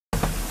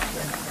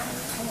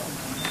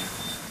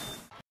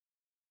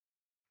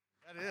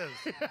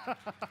is.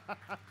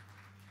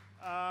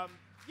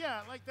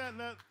 Yeah, like that.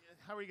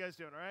 How are you guys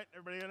doing? All right,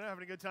 everybody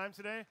having a good time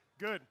today?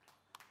 Good,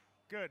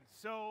 good.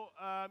 So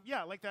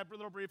yeah, like that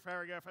little brief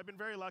paragraph. I've been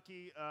very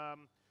lucky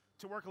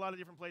to work a lot of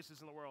different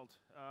places in the world,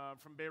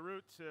 from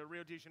Beirut to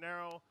Rio de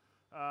Janeiro,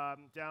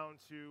 down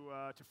to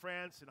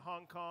France and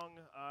Hong Kong.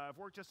 I've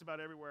worked just about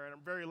everywhere, and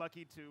I'm very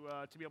lucky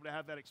to be able to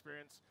have that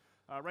experience.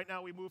 Right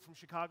now, we moved from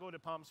Chicago to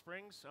Palm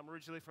Springs. I'm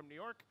originally from New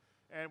York,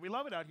 and we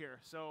love it out here.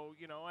 So,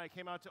 you know, I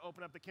came out to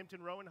open up the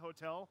Kimpton Rowan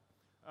Hotel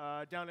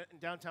down in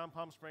downtown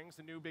Palm Springs,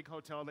 the new big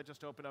hotel that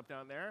just opened up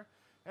down there.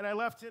 And I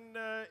left in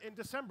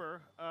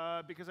December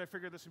because I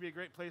figured this would be a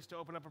great place to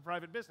open up a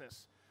private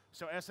business.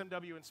 So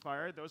SMW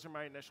Inspired, those are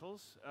my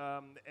initials.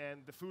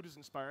 And the food is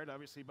inspired,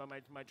 obviously, by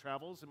my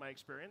travels and my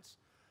experience.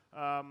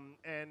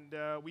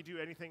 We do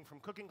anything from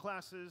cooking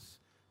classes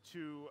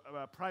to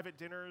private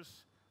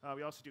dinners.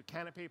 We also do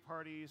canapé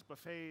parties,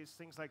 buffets,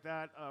 things like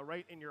that,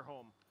 right in your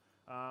home.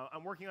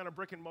 I'm working on a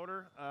brick and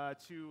mortar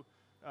to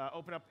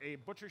open up a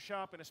butcher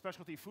shop and a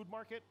specialty food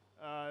market,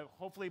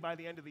 hopefully by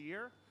the end of the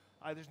year.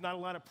 There's not a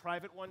lot of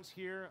private ones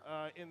here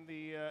in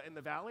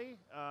the valley,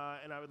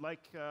 and I would like,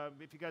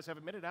 if you guys have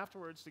a minute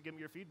afterwards, to give me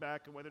your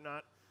feedback on whether or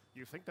not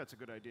you think that's a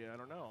good idea. I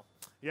don't know.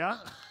 Yeah?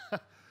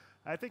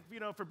 I think, you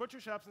know, for butcher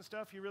shops and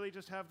stuff, you really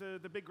just have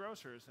the big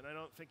grocers, and I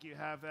don't think you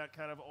have that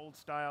kind of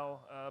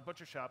old-style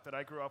butcher shop that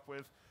I grew up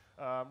with.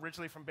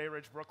 Originally from Bay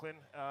Ridge, Brooklyn.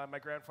 My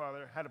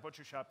grandfather had a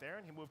butcher shop there,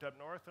 and he moved up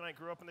north, and I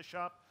grew up in the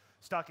shop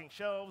stocking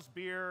shelves,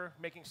 beer,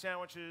 making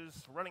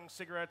sandwiches, running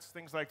cigarettes,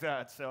 things like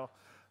that. So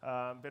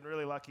I've been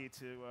really lucky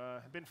to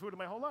have been fooded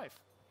my whole life.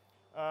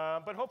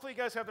 But hopefully you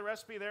guys have the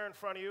recipe there in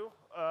front of you.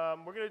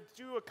 We're going to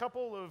do a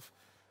couple of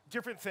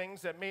different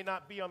things that may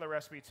not be on the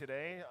recipe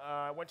today.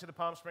 I went to the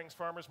Palm Springs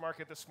Farmers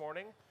Market this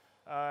morning,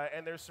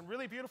 and there's some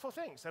really beautiful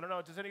things. I don't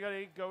know, does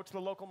anybody go to the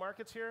local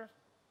markets here?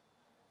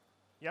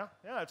 Yeah,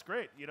 it's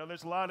great. You know,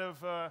 there's a lot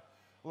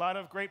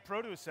of great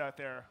produce out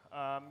there.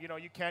 You know,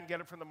 you can get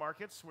it from the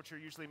markets, which are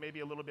usually maybe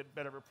a little bit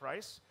better of a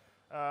price.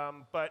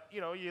 But,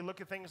 you know, you look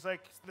at things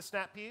like the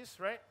snap peas,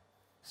 right?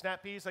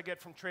 Snap peas I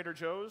get from Trader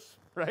Joe's,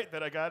 right,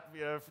 that I got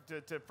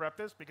to prep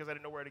this because I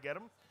didn't know where to get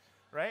them,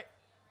 right?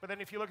 But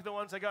then if you look at the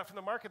ones I got from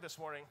the market this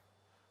morning,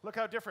 look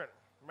how different,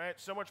 right?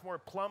 So much more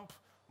plump,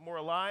 more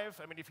alive.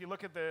 I mean, if you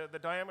look at the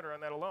diameter on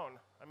that alone,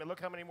 I mean,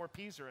 look how many more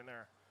peas are in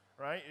there,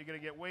 right? You're going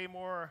to get way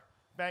more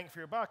bang for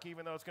your buck,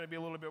 even though it's going to be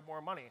a little bit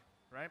more money,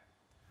 right?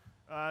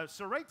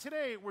 So right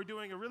today, we're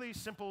doing a really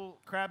simple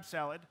crab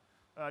salad.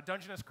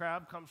 Dungeness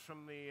crab comes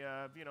from the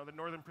the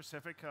northern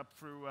Pacific up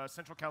through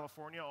Central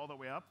California all the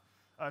way up.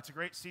 It's a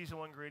great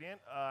seasonal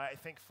ingredient. I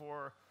think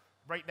for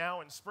right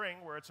now in spring,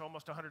 where it's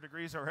almost 100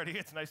 degrees already,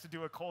 it's nice to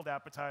do a cold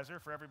appetizer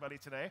for everybody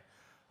today.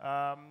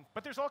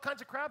 But there's all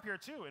kinds of crab here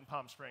too in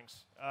Palm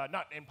Springs.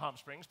 Not in Palm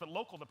Springs, but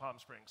local to Palm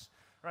Springs,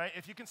 right?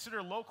 If you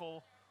consider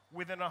local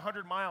within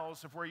 100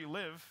 miles of where you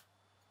live,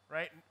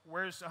 right?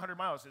 Where's 100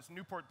 miles? It's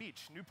Newport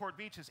Beach. Newport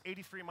Beach is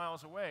 83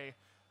 miles away.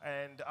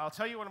 And I'll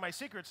tell you one of my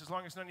secrets, as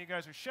long as none of you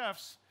guys are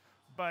chefs,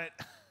 but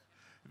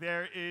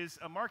there is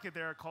a market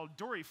there called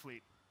Dory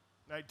Fleet.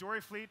 Right? Dory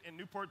Fleet in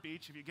Newport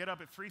Beach, if you get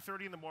up at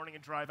 3:30 in the morning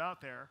and drive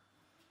out there,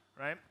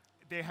 right?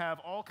 They have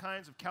all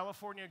kinds of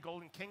California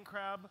golden king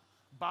crab,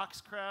 box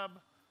crab.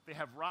 They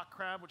have rock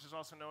crab, which is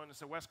also known as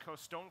the West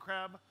Coast stone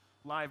crab,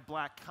 live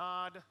black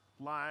cod,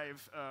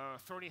 live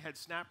thorny head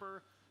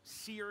snapper,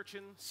 sea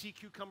urchin, sea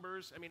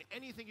cucumbers. I mean,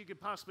 anything you could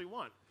possibly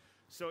want.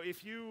 So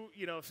if you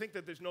think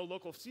that there's no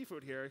local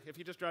seafood here, if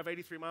you just drive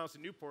 83 miles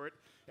to Newport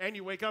and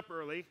you wake up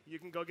early, you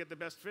can go get the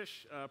best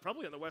fish,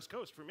 probably on the West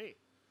Coast for me.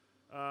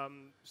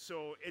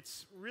 So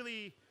it's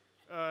really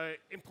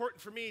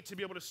important for me to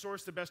be able to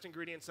source the best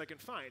ingredients I can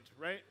find,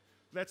 right?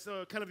 That's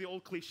kind of the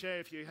old cliche.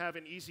 If you have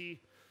an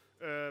easy,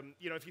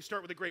 if you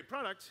start with a great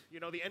product,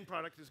 the end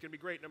product is going to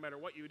be great no matter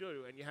what you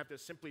do, and you have to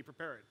simply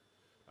prepare it.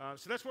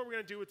 So that's what we're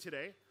going to do with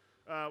today.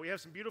 We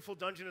have some beautiful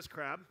Dungeness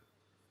crab.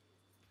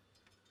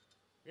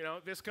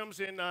 This comes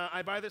in,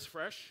 I buy this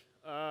fresh.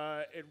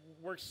 It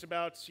works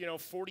about,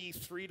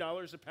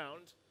 $43 a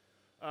pound.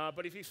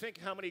 But if you think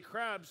how many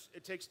crabs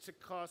it takes to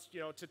cost,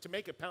 to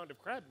make a pound of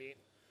crab meat,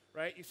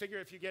 right? You figure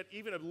if you get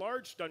even a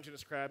large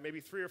Dungeness crab, maybe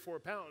 3 or 4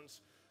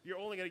 pounds, you're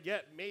only going to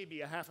get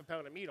maybe a half a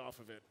pound of meat off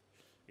of it,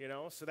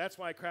 So that's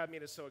why crab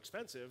meat is so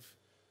expensive.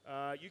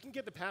 You can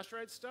get the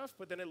pasteurized stuff,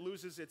 but then it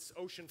loses its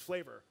ocean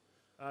flavor.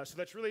 So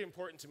that's really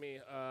important to me,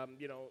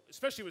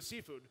 especially with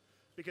seafood,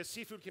 because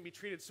seafood can be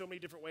treated so many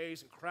different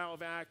ways and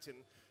cryovac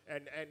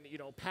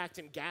and packed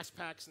in gas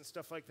packs and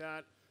stuff like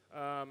that.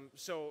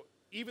 So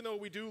even though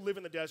we do live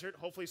in the desert,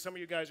 hopefully some of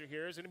you guys are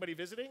here. Is anybody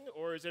visiting,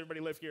 or does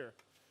everybody live here?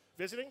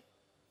 Visiting?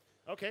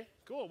 Okay,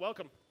 cool,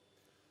 welcome.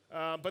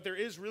 But there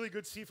is really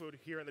good seafood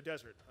here in the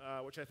desert,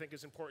 which I think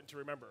is important to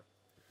remember.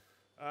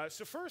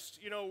 So first,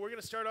 we're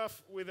going to start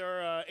off with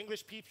our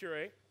English pea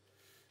puree.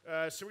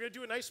 So we're going to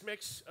do a nice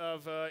mix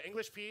of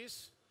English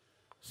peas,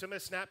 some of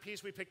the snap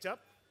peas we picked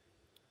up,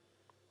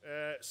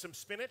 some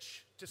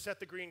spinach to set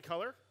the green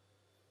color,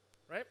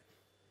 right?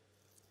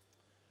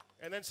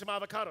 And then some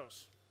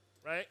avocados,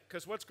 right?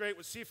 Because what's great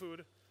with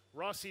seafood,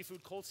 raw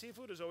seafood, cold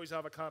seafood is always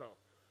avocado,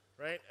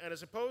 right? And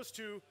as opposed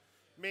to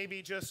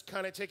maybe just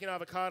kind of taking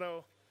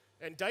avocado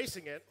and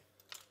dicing it,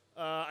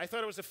 I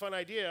thought it was a fun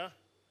idea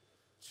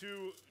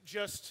to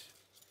just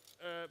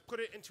put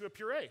it into a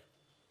puree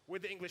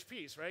with the English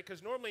peas, right?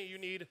 Because normally you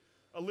need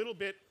a little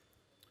bit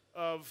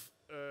of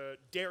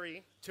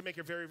dairy to make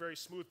a very, very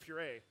smooth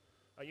puree.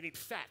 You need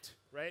fat,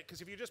 right?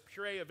 Because if you just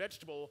puree a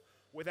vegetable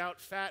without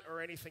fat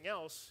or anything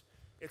else,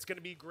 it's going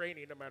to be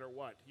grainy no matter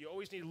what. You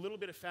always need a little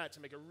bit of fat to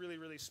make a really,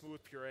 really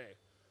smooth puree,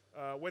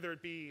 whether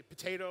it be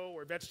potato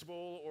or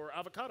vegetable or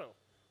avocado,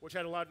 which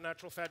had a lot of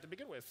natural fat to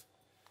begin with.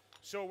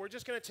 So we're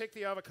just going to take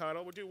the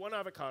avocado. We'll do one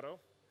avocado.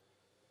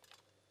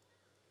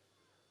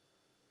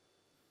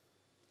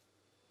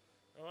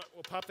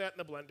 We'll pop that in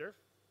the blender.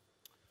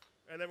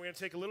 And then we're going to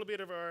take a little bit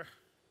of our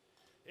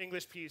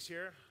English peas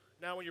here.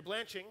 Now when you're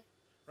blanching,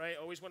 right,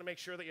 always want to make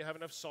sure that you have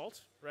enough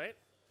salt, right?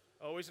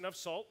 Always enough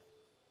salt,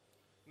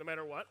 no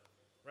matter what,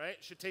 right?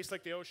 It should taste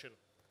like the ocean.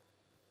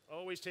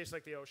 Always taste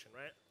like the ocean,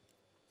 right?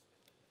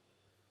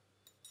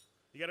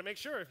 You got to make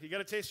sure. You got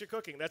to taste your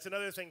cooking. That's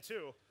another thing,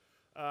 too.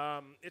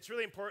 It's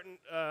really important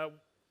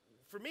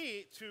for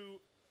me to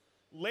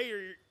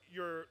layer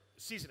your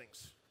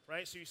seasonings,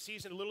 right? So you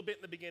season a little bit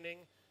in the beginning,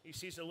 you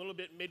season a little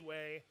bit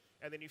midway,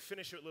 and then you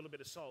finish it with a little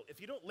bit of salt.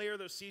 If you don't layer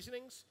those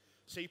seasonings,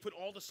 say you put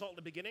all the salt in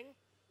the beginning,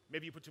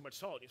 maybe you put too much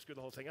salt and you screw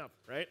the whole thing up,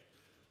 right?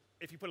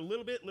 If you put a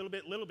little bit,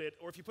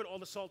 or if you put all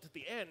the salt at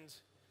the end,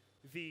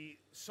 the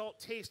salt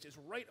taste is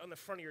right on the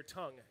front of your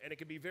tongue, and it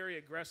can be very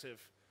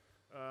aggressive.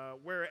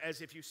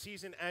 Whereas if you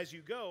season as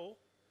you go,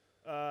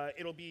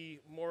 it'll be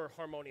more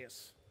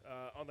harmonious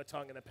on the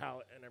tongue and the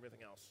palate and everything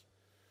else.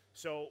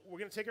 So we're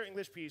going to take our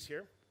English peas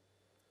here.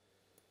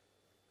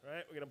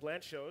 Right, we're going to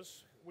blanch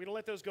those. We're going to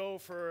let those go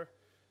for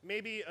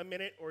maybe a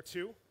minute or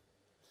two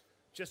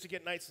just to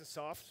get nice and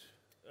soft.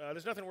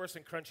 There's nothing worse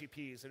than crunchy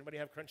peas. Anybody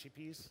have crunchy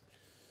peas?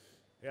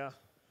 Yeah.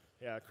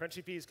 Yeah,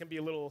 crunchy peas can be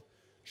a little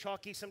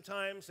chalky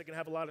sometimes. They can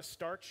have a lot of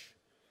starch.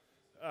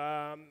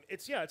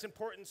 It's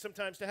important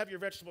sometimes to have your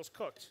vegetables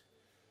cooked.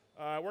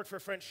 I worked for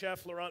a French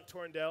chef, Laurent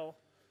Tourandel,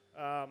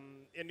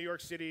 in New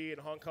York City and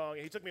Hong Kong.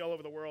 He took me all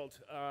over the world.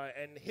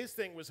 And his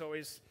thing was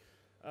always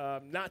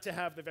not to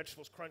have the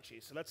vegetables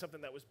crunchy. So that's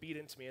something that was beat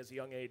into me as a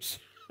young age.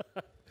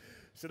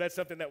 So that's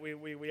something that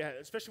we had,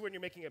 especially when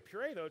you're making a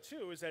puree, though,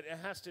 too, is that it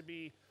has to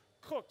be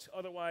cooked.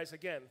 Otherwise,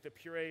 again, the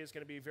puree is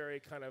going to be very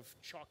kind of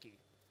chalky,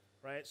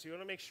 right? So you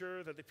want to make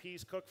sure that the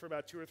peas cook for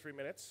about 2 or 3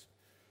 minutes.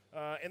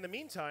 In the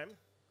meantime,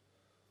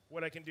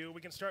 what I can do,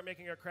 we can start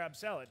making our crab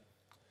salad.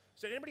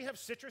 So anybody have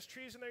citrus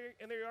trees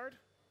in their yard?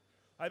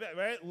 I bet,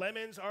 right?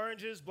 Lemons,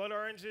 oranges, blood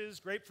oranges,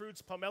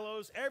 grapefruits,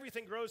 pomelos,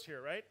 everything grows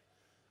here, right?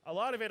 A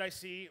lot of it I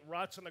see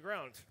rots on the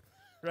ground,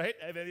 right?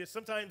 I mean,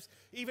 sometimes,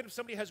 even if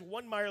somebody has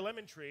one Meyer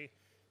lemon tree,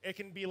 it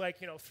can be like,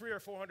 300 or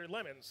 400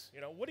 lemons.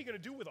 What are you going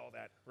to do with all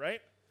that, right?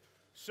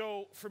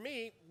 So for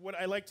me, what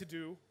I like to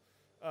do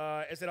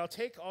is that I'll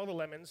take all the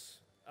lemons,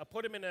 I'll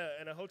put them in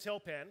a hotel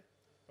pan,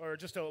 or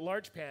just a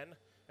large pan,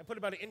 and put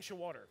about 1 inch of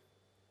water,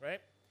 right?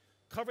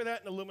 Cover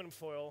that in aluminum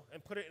foil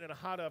and put it in a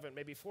hot oven,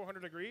 maybe 400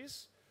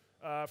 degrees,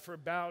 for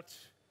about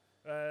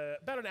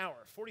an hour,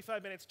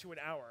 45 minutes to an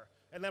hour.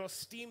 And that'll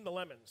steam the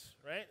lemons,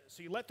 right?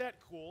 So you let that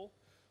cool,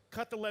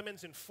 cut the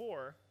lemons in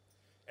 4,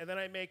 and then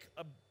I make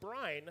a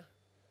brine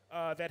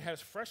that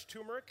has fresh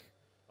turmeric,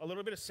 a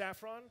little bit of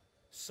saffron,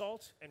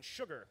 salt, and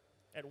sugar,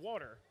 and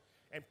water,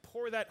 and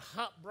pour that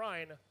hot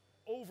brine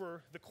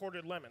over the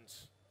quartered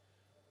lemons.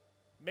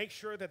 Make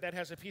sure that that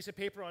has a piece of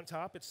paper on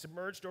top. It's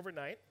submerged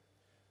overnight,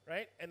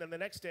 right? And then the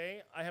next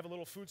day, I have a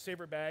little food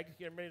saver bag.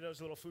 Everybody knows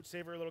a little food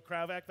saver, little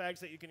cryovac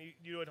bags that you can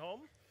do at home.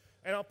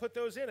 And I'll put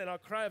those in, and I'll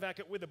cryovac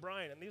it with the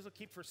brine. And these will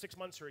keep for 6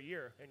 months or a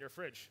year in your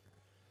fridge.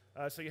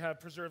 So you have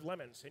preserved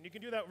lemons. And you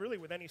can do that really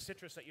with any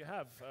citrus that you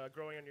have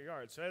growing in your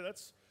yard. So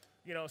that's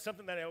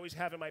something that I always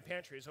have in my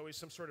pantry is always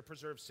some sort of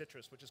preserved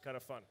citrus, which is kind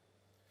of fun.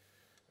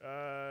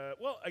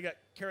 Well, I got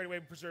carried away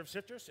with preserved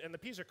citrus, and the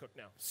peas are cooked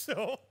now.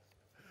 So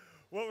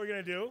what we're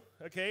going to do,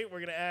 okay, we're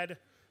going to add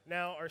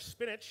now our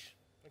spinach,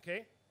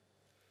 okay,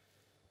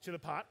 to the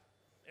pot.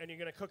 And you're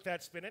going to cook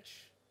that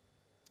spinach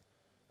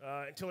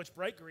until it's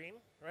bright green,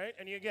 right?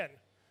 And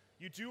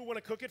you do want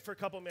to cook it for a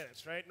couple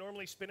minutes, right?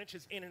 Normally spinach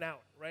is in and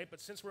out, right? But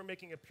since we're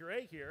making a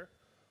puree here,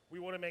 we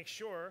want to make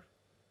sure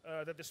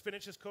that the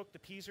spinach is cooked, the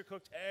peas are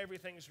cooked,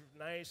 everything's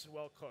nice and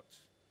well cooked.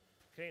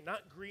 Okay,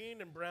 not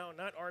green and brown,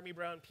 not army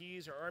brown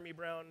peas or army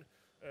brown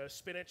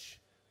spinach,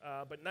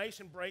 but nice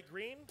and bright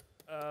green,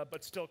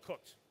 but still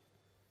cooked.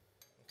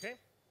 Okay?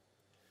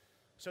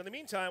 So in the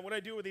meantime, what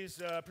I do with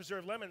these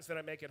preserved lemons that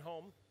I make at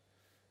home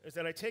is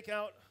that I take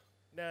out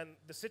then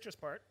the citrus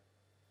part,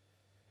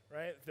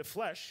 right, the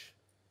flesh,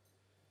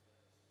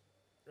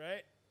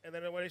 right, and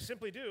then what I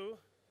simply do,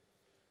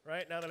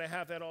 right, now that I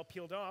have that all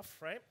peeled off,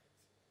 right,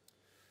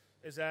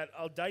 is that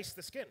I'll dice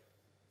the skin,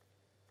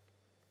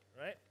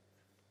 right?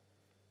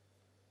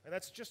 And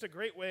that's just a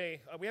great way.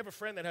 We have a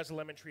friend that has a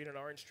lemon tree and an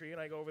orange tree, and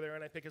I go over there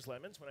and I pick his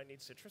lemons when I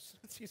need citrus.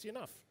 It's easy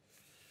enough.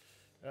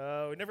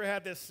 We never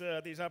had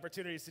these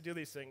opportunities to do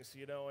these things,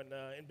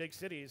 in big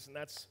cities, and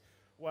that's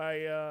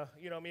why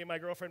me and my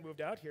girlfriend moved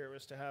out here,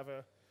 was to have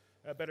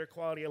a better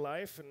quality of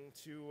life and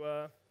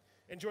to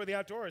enjoy the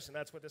outdoors, and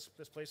that's what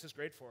this place is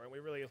great for, and we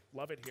really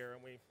love it here,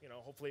 and we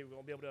hopefully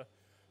we'll be able to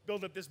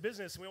build up this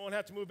business, and we won't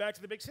have to move back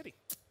to the big city.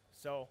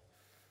 So,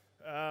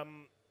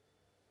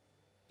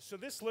 so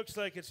this looks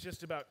like it's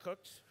just about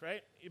cooked,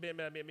 right?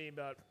 Maybe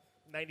about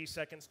 90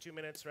 seconds, 2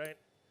 minutes, right?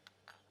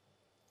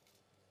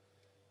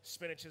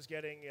 Spinach is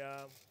getting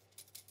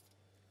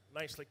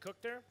nicely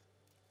cooked there.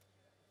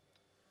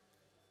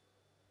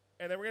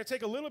 And then we're going to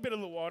take a little bit of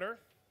the water,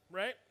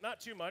 right? Not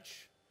too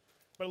much,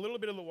 but a little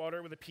bit of the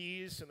water with the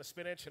peas and the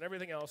spinach and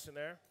everything else in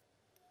there.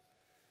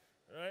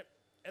 All right?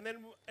 And then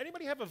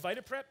anybody have a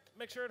VitaPrep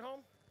mixer at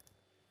home?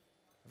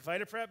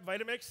 VitaPrep,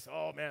 Vitamix?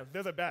 Oh, man,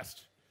 they're the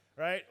best,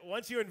 right?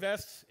 Once you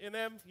invest in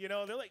them,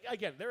 they're like,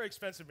 again, they're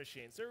expensive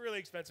machines. They're really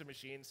expensive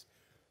machines.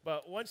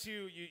 But once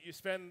you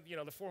spend, the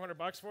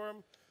 $400 for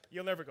them,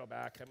 you'll never go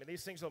back. I mean,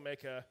 these things will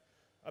make a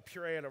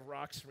puree out of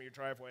rocks from your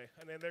driveway.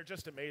 I mean, they're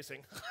just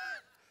amazing.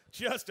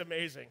 Just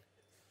amazing.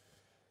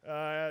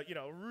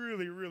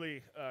 Really,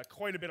 really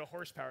quite a bit of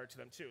horsepower to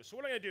them, too. So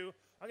what I'm going to do,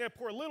 I'm going to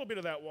pour a little bit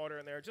of that water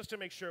in there just to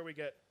make sure we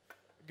get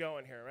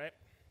going here, right?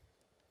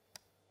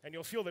 And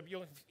you'll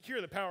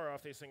hear the power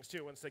off these things,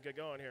 too, once they get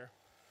going here.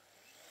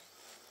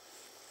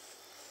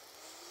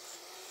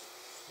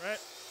 Right?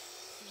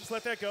 So just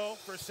let that go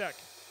for a sec.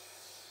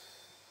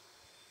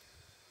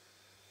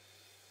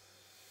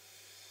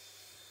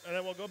 And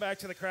then we'll go back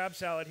to the crab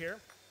salad here.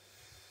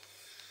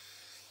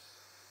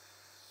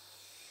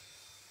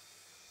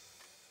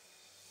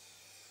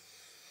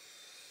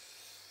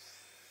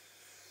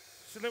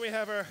 So then we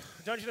have our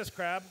Dungeness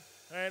crab,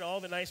 all right,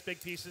 all the nice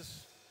big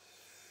pieces.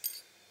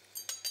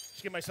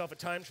 Just give myself a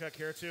time check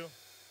here, too.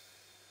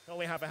 I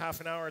only have a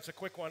half an hour. It's a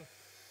quick one.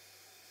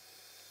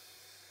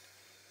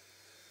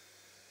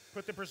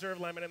 Put the preserved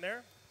lemon in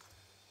there.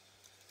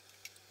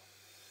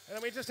 And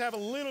then we just have a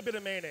little bit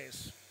of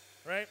mayonnaise,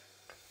 right?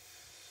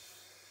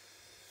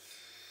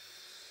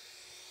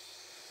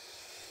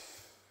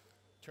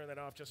 Turn that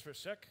off just for a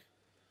sec.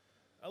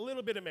 A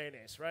little bit of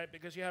mayonnaise, right?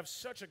 Because you have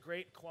such a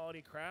great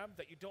quality crab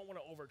that you don't want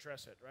to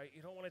overdress it, right?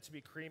 You don't want it to be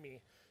creamy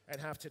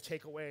and have to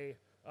take away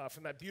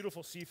from that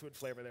beautiful seafood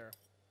flavor there.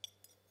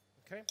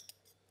 Okay?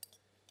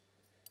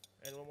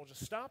 And then we'll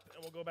just stop,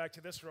 and we'll go back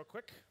to this real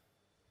quick.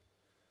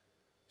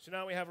 So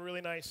now we have a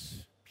really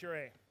nice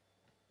puree,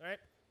 right?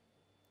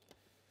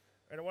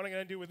 And what I'm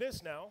going to do with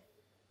this now,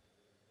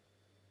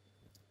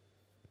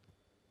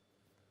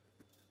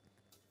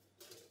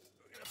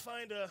 we're going to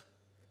find a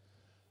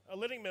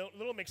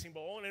little mixing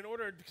bowl, and in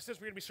order, because since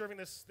we're going to be serving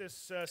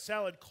this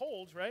salad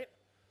cold, right,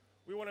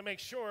 we want to make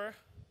sure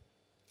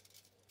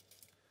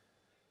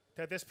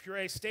that this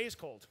puree stays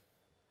cold,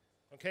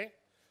 okay?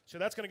 So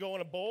that's going to go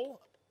in a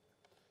bowl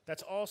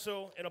that's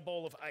also in a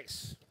bowl of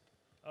ice,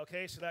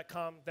 okay? So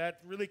that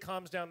really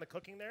calms down the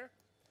cooking there,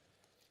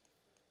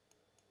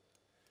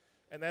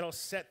 and that'll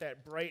set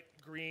that bright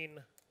green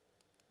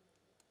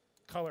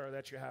color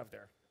that you have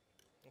there,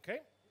 okay?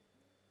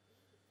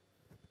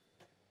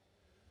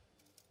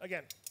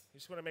 Again, you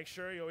just want to make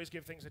sure you always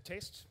give things a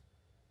taste.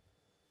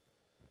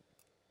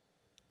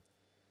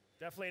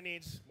 Definitely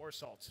needs more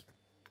salt.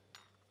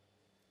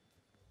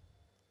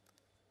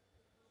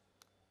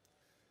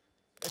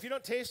 If you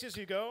don't taste as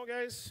you go,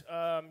 guys,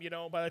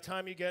 by the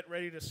time you get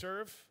ready to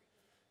serve,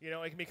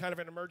 it can be kind of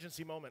an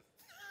emergency moment,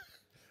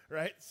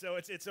 right? So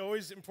it's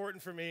always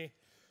important for me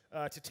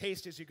to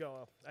taste as you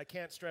go. I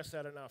can't stress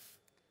that enough.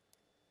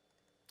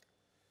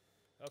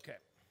 Okay,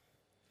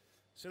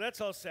 so that's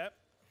all set.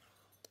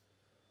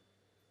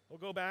 We'll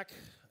go back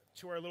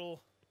to our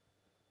little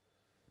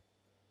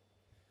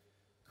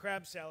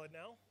crab salad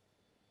now.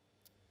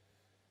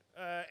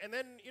 And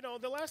then,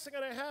 the last thing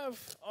that I have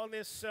on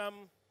this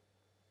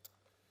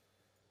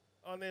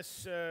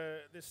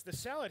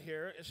salad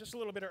here is just a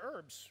little bit of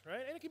herbs,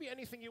 right? And it can be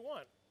anything you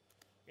want.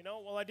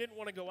 Well, I didn't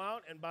want to go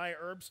out and buy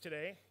herbs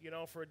today,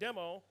 for a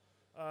demo.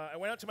 I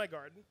went out to my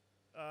garden,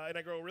 and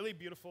I grow really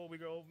beautiful, me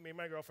and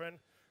my girlfriend,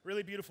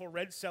 really beautiful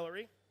red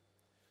celery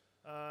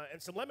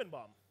and some lemon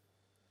balm.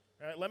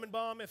 Lemon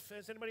balm,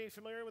 is anybody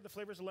familiar with the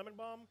flavors of lemon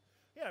balm?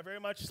 Yeah,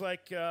 very much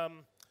like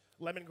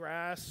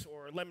lemongrass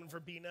or lemon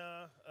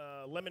verbena,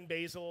 lemon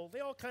basil. They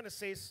all kind of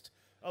taste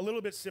a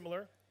little bit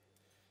similar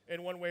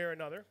in one way or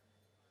another.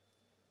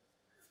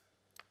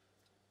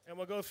 And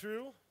we'll go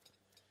through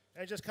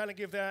and just kind of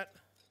give that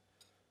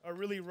a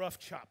really rough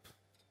chop.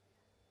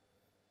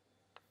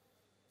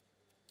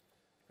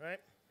 Right?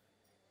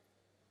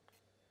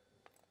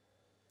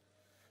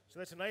 So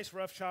that's a nice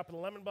rough chop of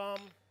the lemon balm.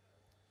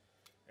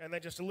 And then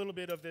just a little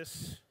bit of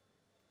this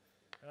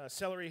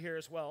celery here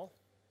as well.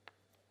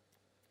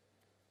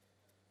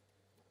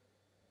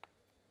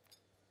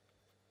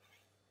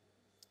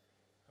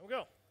 There we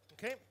go.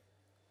 Okay.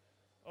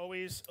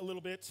 Always a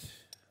little bit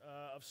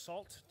of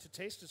salt to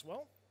taste as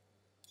well.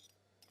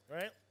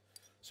 Right?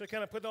 So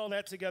kind of put all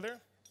that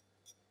together.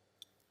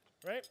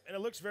 Right? And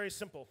it looks very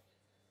simple.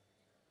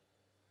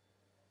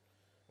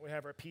 We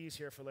have our peas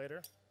here for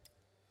later.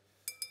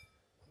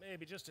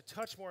 Maybe just a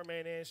touch more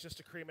mayonnaise just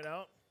to cream it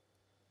out.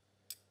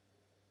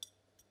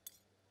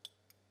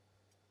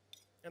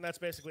 And that's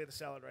basically the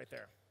salad right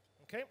there.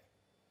 Okay?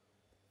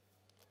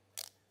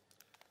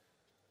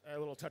 Add a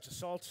little touch of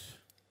salt.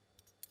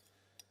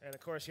 And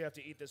of course, you have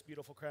to eat this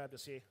beautiful crab to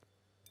see.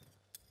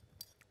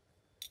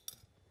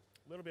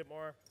 A little bit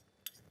more.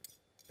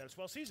 That it's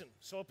well seasoned.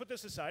 So I'll put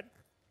this aside.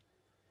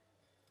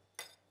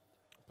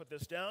 Put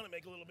this down and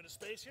make a little bit of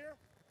space here.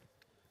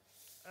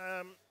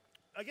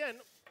 Again,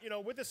 you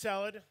know, with the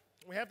salad,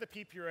 we have the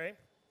pea puree.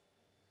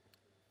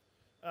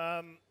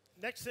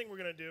 Next thing we're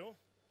going to do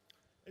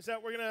is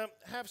that we're going to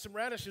have some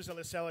radishes on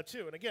the salad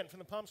too. And again, from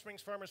the Palm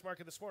Springs Farmers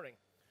Market this morning,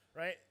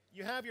 right?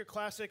 You have your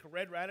classic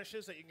red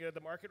radishes that you can get at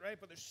the market, right?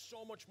 But there's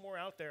so much more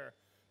out there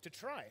to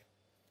try,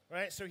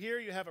 right? So here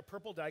you have a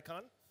purple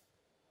daikon,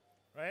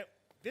 right?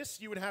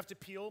 This you would have to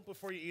peel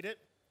before you eat it,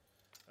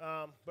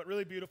 but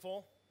really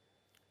beautiful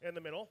in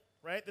the middle,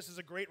 right? This is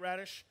a great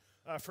radish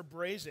for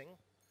braising,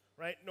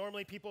 right?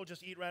 Normally people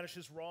just eat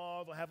radishes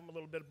raw. They'll have them a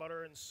little bit of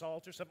butter and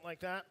salt or something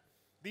like that.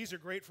 These are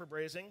great for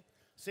braising.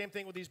 Same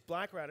thing with these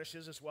black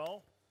radishes as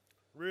well.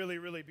 Really,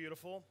 really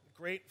beautiful.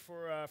 Great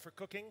for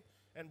cooking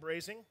and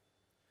braising.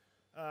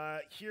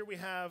 Here we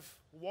have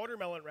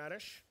watermelon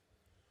radish,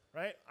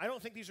 right? I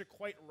don't think these are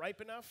quite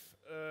ripe enough,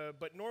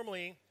 but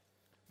normally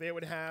they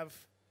would have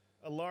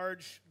a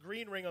large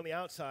green ring on the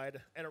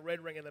outside and a red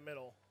ring in the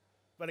middle.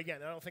 But again,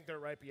 I don't think they're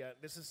ripe yet.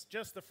 This is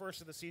just the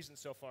first of the season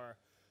so far.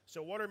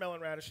 So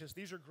watermelon radishes,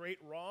 these are great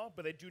raw,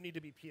 but they do need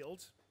to be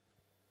peeled.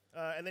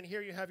 And then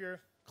here you have your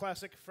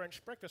classic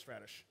French breakfast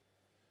radish,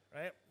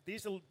 right?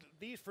 These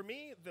for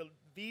me,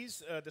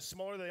 the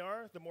smaller they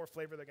are, the more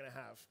flavor they're going to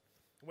have.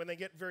 When they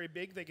get very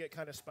big, they get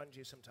kind of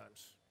spongy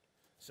sometimes.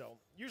 So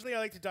usually I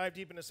like to dive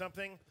deep into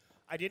something.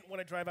 I didn't want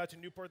to drive out to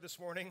Newport this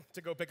morning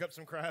to go pick up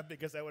some crab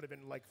because that would have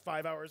been like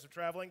 5 hours of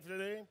traveling for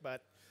today,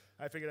 but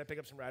I figured I'd pick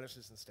up some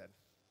radishes instead.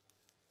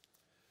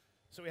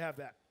 So we have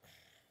that,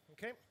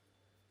 okay?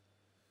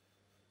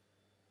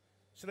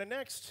 So the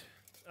next,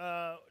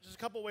 just a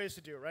couple ways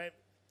to do, right?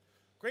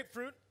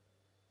 Grapefruit,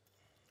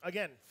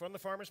 again, from the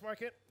farmer's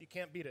market, you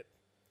can't beat it.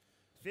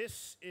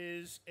 This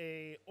is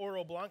a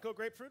Oro Blanco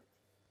grapefruit.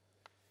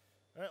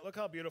 All right, look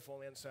how beautiful on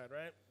the inside,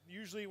 right?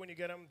 Usually when you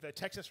get them, the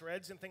Texas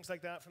Reds and things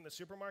like that from the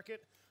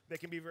supermarket, they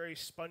can be very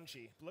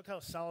spongy. But look how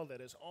solid that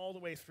is all the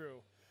way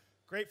through.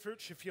 Grapefruit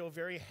should feel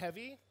very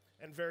heavy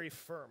and very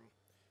firm.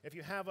 If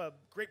you have a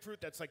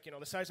grapefruit that's like, you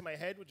know, the size of my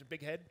head, which is a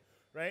big head,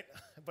 right?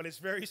 But it's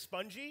very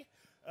spongy,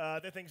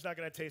 that thing's not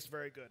going to taste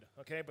very good,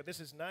 okay? But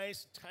this is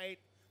nice, tight.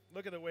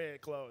 Look at the way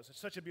it glows.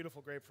 It's such a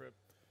beautiful grapefruit.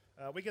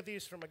 We get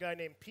these from a guy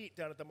named Pete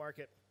down at the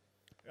market.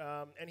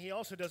 And he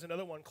also does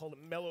another one called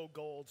Mellow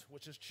Gold,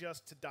 which is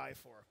just to die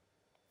for.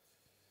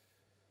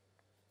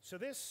 So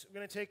this, I'm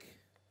going to take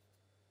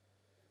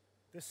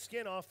the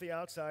skin off the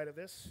outside of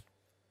this.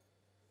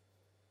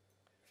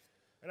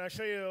 And I'll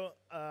show you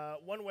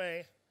one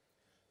way,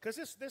 because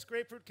this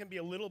grapefruit can be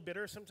a little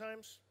bitter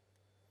sometimes,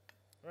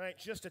 right?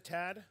 Just a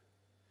tad.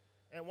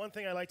 And one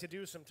thing I like to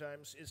do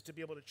sometimes is to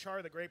be able to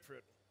char the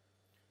grapefruit,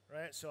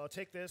 right? So I'll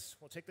take this,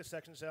 we'll take the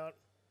sections out,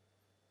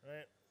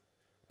 right?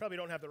 Probably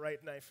don't have the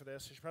right knife for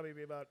this. It should probably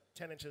be about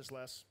 10 inches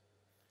less,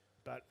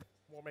 but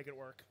we'll make it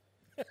work.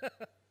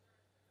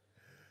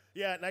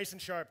 Yeah, nice and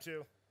sharp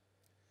too.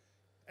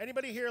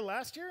 Anybody here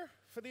last year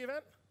for the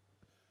event?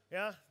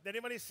 Yeah? Did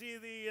anybody see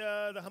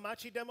the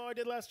hamachi demo I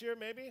did last year,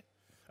 maybe?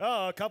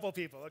 Oh, a couple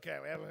people. Okay,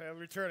 we have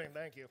returning.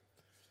 Thank you.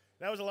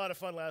 That was a lot of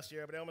fun last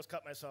year, but I almost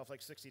cut myself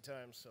like 60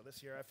 times. So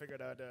this year I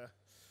figured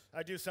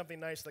I'd do something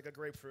nice like a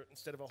grapefruit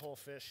instead of a whole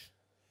fish.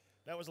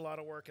 That was a lot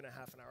of work in a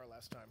half an hour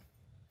last time.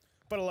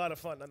 But a lot of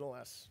fun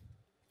nonetheless.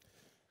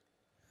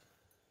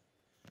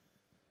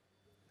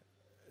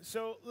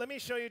 So let me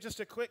show you just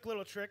a quick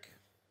little trick.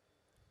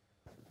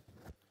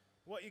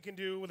 What you can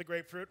do with a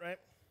grapefruit, right?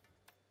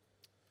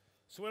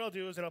 So what I'll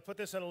do is that I'll put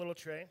this on a little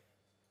tray,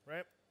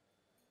 right?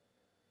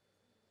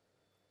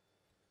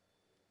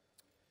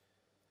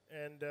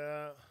 And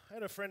I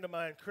had a friend of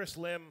mine, Chris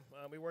Lim,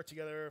 we worked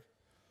together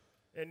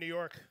in New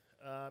York,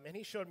 and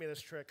he showed me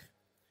this trick.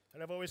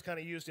 And I've always kind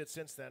of used it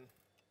since then.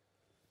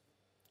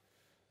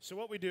 So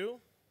what we do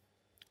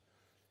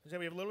is that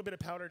we have a little bit of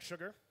powdered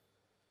sugar,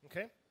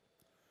 okay?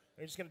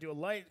 We're just going to do a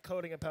light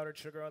coating of powdered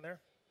sugar on there.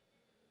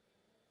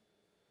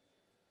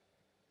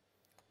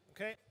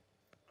 Okay?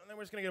 And then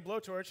we're just going to get a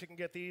blowtorch. You can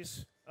get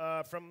these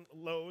from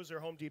Lowe's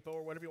or Home Depot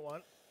or whatever you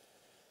want,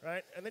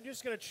 right? And then you're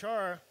just going to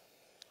char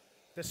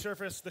the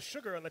surface, the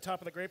sugar on the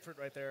top of the grapefruit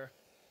right there.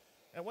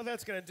 And what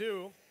that's going to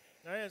do,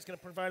 right, it's going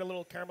to provide a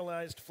little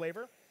caramelized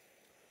flavor.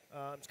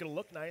 It's going to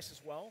look nice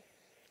as well.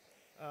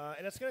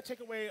 And it's going to take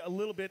away a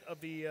little bit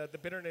of the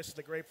bitterness of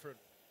the grapefruit.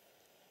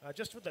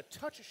 Just with a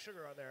touch of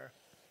sugar on there,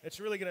 it's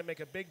really going to make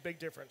a big, big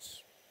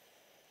difference.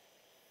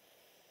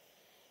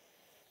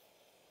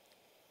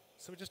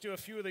 So we just do a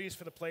few of these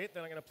for the plate,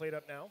 then I'm going to plate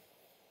up now.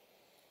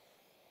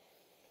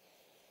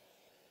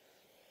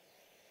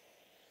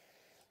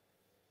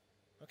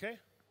 Okay?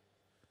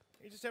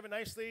 You just have a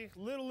nicely,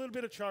 little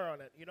bit of char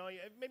on it. You know,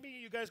 maybe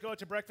you guys go out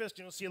to breakfast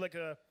and you'll see like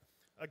a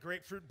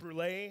grapefruit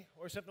brulee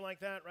or something like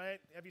that, right?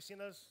 Have you seen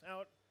those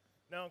out?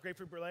 No,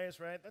 grapefruit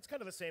brulees, right? That's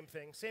kind of the same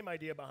thing, same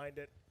idea behind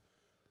it.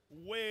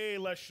 Way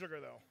less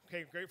sugar, though.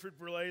 Okay, grapefruit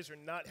brulees are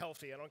not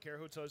healthy. I don't care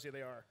who tells you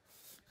they are.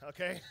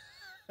 Okay?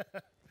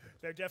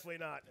 They're definitely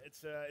not.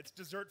 It's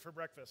dessert for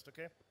breakfast,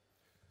 okay?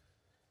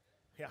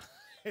 Yeah,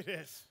 it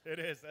is. It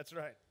is. That's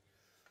right.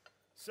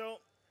 So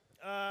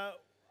I'll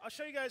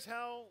show you guys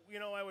how,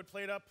 I would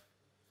plate up,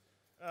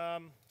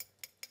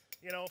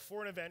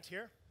 for an event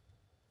here.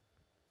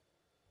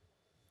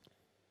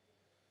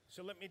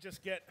 So let me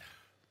just get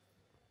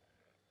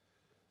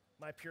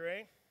my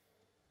puree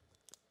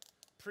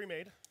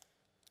pre-made.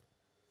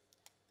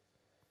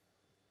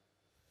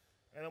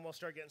 And then we'll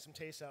start getting some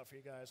tastes out for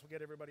you guys. We'll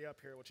get everybody up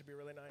here, which would be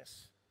really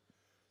nice.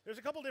 There's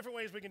a couple different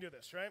ways we can do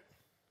this, right?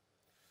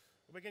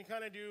 We can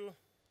kind of do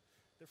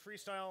the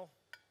freestyle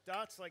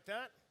dots like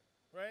that,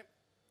 right?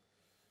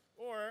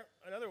 Or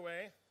another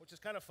way, which is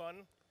kind of fun,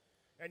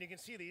 and you can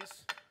see these.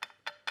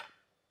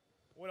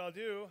 What I'll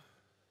do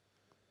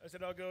is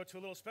that I'll go to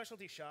a little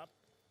specialty shop,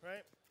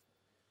 right?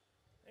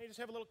 And you just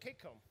have a little cake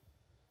comb,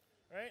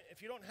 right?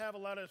 If you don't have a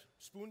lot of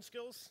spoon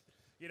skills,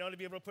 to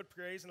be able to put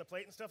purees in the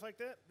plate and stuff like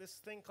that, this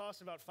thing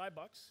costs about $5.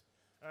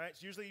 All right,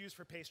 it's usually used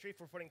for pastry,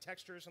 for putting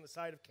textures on the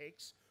side of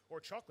cakes or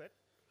chocolate.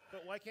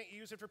 But why can't you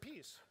use it for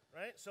peas,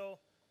 right? So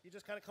you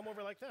just kind of come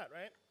over like that,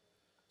 right?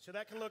 So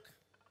that can look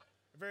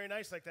very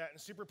nice like that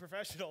and super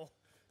professional,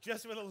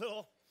 just with a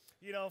little,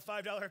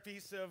 $5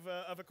 piece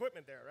of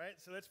equipment there, right?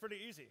 So that's pretty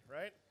easy,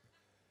 right?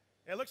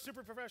 It looks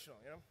super professional,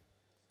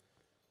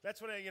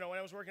 That's what when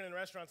I was working in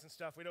restaurants and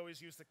stuff, we'd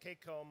always use the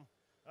cake comb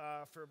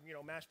for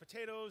mashed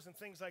potatoes and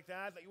things like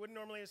that you wouldn't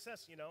normally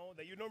assess,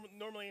 that you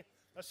normally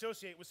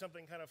associate with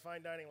something kind of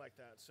fine dining like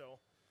that. So,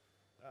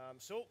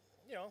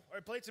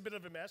 our plate's a bit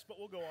of a mess, but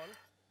we'll go on.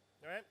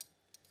 All right.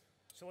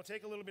 So we'll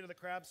take a little bit of the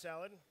crab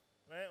salad,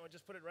 right? We'll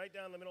just put it right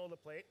down the middle of the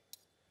plate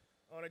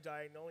on a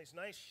diagonal. These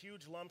nice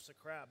huge lumps of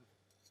crab,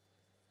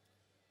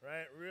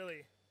 right?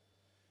 Really,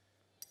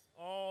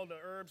 all the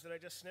herbs that I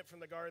just snipped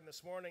from the garden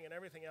this morning and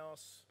everything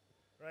else,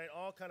 right?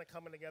 All kind of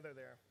coming together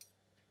there.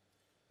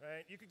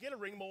 Right? You could get a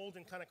ring mold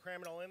and kind of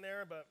cram it all in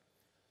there, but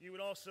you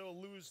would also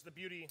lose the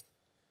beauty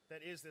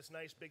that is this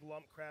nice big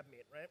lump crab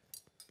meat, right?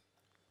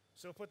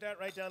 So put that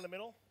right down the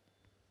middle.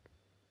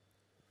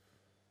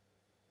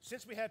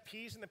 Since we have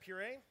peas in the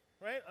puree,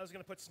 right, I was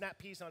going to put snap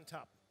peas on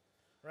top,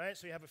 right?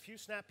 So you have a few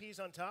snap peas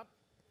on top.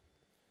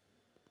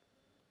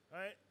 All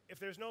right? If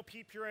there's no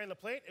pea puree on the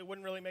plate, it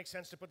wouldn't really make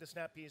sense to put the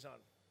snap peas on,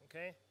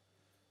 okay?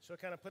 So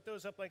kind of put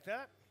those up like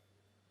that.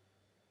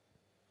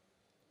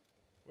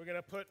 We're going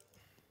to put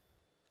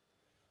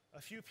a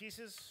few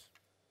pieces,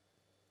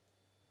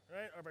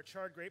 right, of our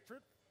charred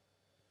grapefruit.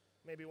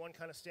 Maybe one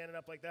kind of standing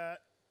up like that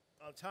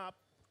on top,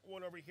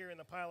 one over here in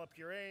the pile of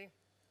puree,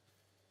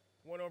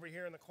 one over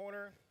here in the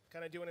corner,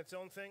 kind of doing its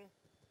own thing,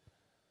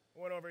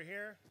 one over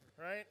here,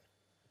 right,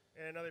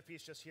 and another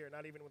piece just here,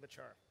 not even with the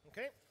char,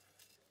 okay?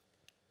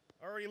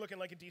 Already looking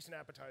like a decent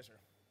appetizer,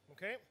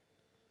 okay?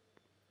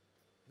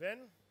 Then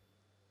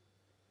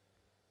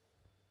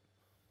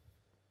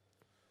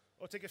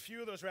we'll take a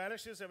few of those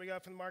radishes that we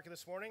got from the market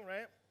this morning,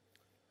 right?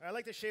 I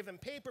like to shave them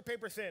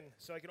paper thin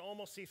so I can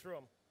almost see through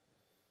them.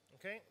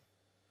 Okay?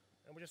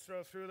 And we'll just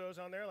throw those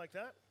on there like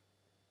that.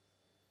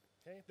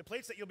 Okay? The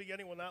plates that you'll be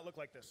getting will not look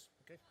like this.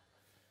 Okay?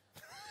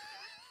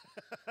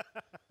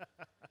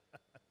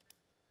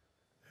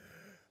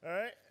 All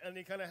right? And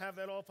you kind of have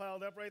that all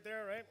piled up right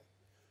there, right?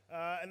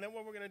 And then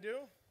what we're going to do,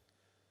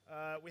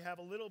 we have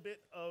a little bit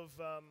of,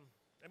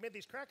 I made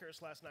these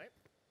crackers last night.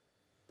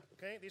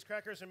 Okay? These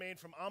crackers are made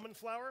from almond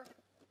flour,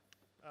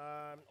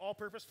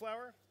 all-purpose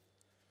flour.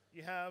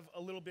 You have a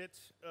little bit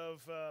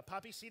of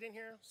poppy seed in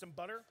here, some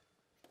butter,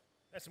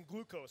 and some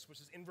glucose,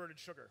 which is inverted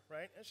sugar,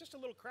 right? And it's just a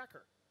little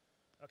cracker,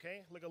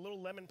 okay? Like a little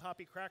lemon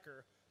poppy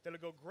cracker that'll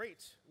go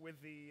great with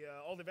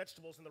all the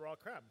vegetables in the raw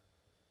crab,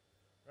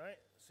 right?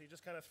 So you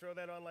just kind of throw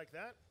that on like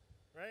that,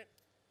 right?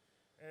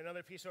 And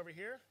another piece over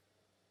here,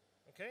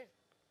 okay?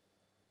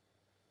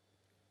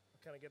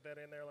 Kind of get that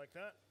in there like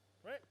that,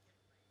 right?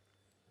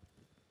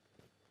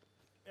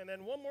 And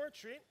then one more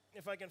treat,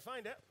 if I can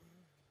find it.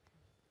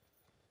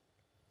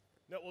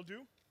 That will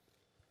do.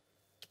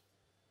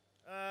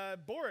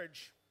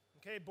 Borage.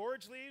 Okay,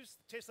 borage leaves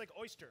taste like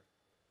oyster.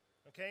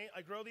 Okay,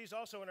 I grow these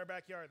also in our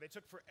backyard. They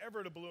took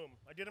forever to bloom.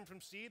 I did them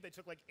from seed. They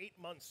took like 8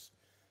 months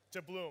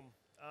to bloom.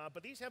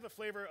 But these have a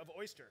flavor of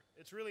oyster.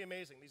 It's really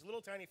amazing. These little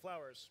tiny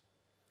flowers.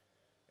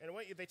 And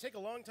they take a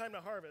long time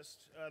to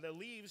harvest. The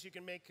leaves, you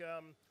can make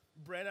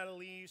bread out of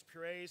leaves,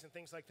 purees, and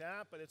things like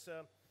that. But it's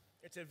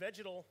a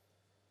vegetal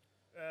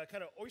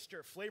kind of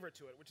oyster flavor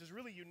to it, which is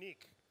really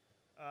unique.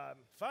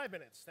 5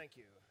 minutes, thank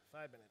you.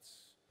 5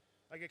 minutes.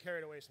 I get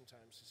carried away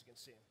sometimes, as you can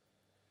see.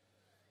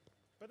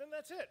 But then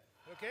that's it,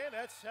 okay?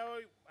 That's how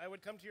I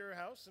would come to your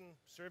house and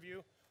serve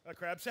you a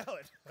crab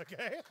salad,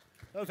 okay?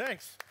 Oh,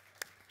 thanks.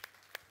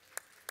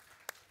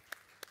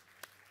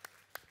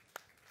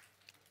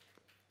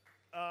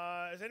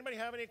 Does anybody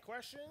have any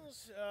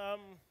questions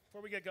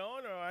before we get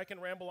going? Or I can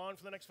ramble on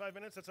for the next 5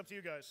 minutes. That's up to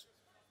you guys.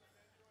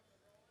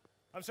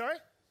 I'm sorry?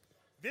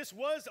 This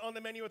was on the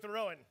menu at the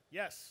Rowan,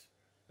 yes.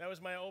 That was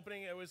my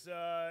opening. It was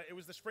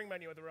the spring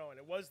menu at the Rowan.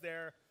 It was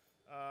there.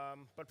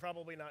 but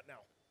probably not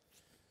now.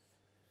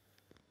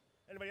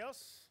 Anybody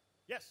else?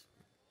 Yes?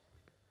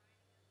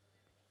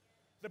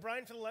 The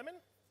brine for the lemon?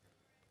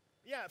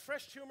 Yeah,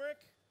 fresh turmeric,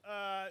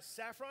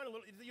 saffron.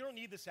 You don't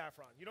need the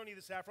saffron. You don't need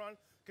the saffron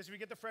because if you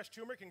get the fresh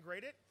turmeric and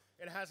grate it,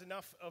 it has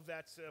enough of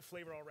that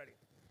flavor already.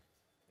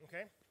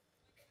 Okay?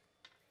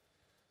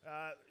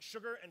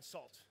 Sugar and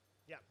salt.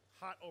 Yeah,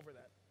 hot over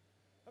that.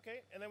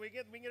 Okay, and then we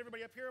can get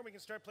everybody up here and we can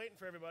start plating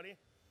for everybody.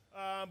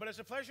 But it's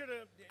a pleasure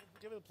to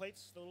give the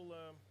plates, the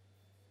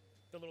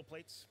little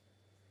plates,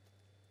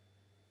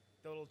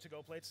 the little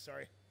to-go plates.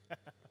 Sorry.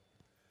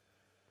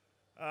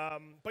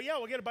 But yeah,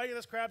 we'll get a bite of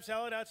this crab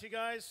salad out to you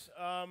guys.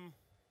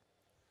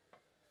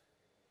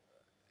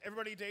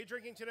 Everybody day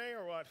drinking today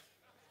or what?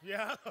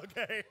 Yeah,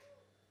 okay.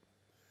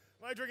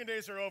 My drinking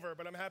days are over,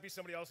 but I'm happy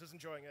somebody else is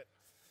enjoying it.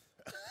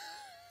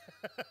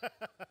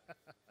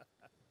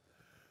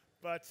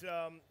 But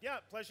yeah,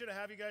 pleasure to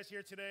have you guys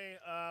here today.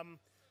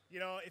 You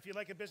know, if you'd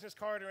like a business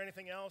card or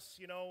anything else,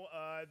 you know,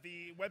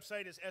 the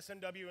website is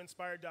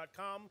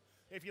smwinspired.com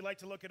if you'd like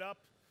to look it up.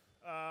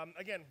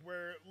 Again,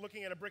 we're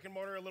looking at a brick and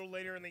mortar a little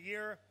later in the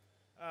year.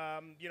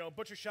 You know,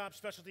 butcher shop,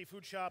 specialty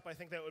food shop, I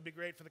think that would be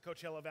great for the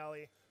Coachella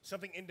Valley.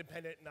 Something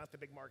independent, not the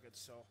big markets.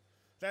 So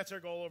that's our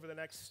goal over the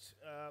next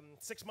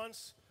 6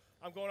 months.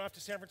 I'm going off to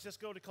San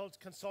Francisco to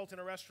consult in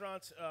a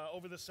restaurant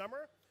over the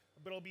summer,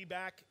 but I'll be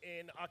back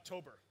in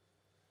October.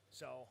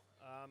 So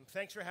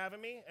thanks for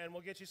having me, and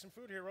we'll get you some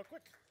food here real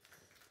quick.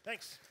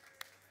 Thanks.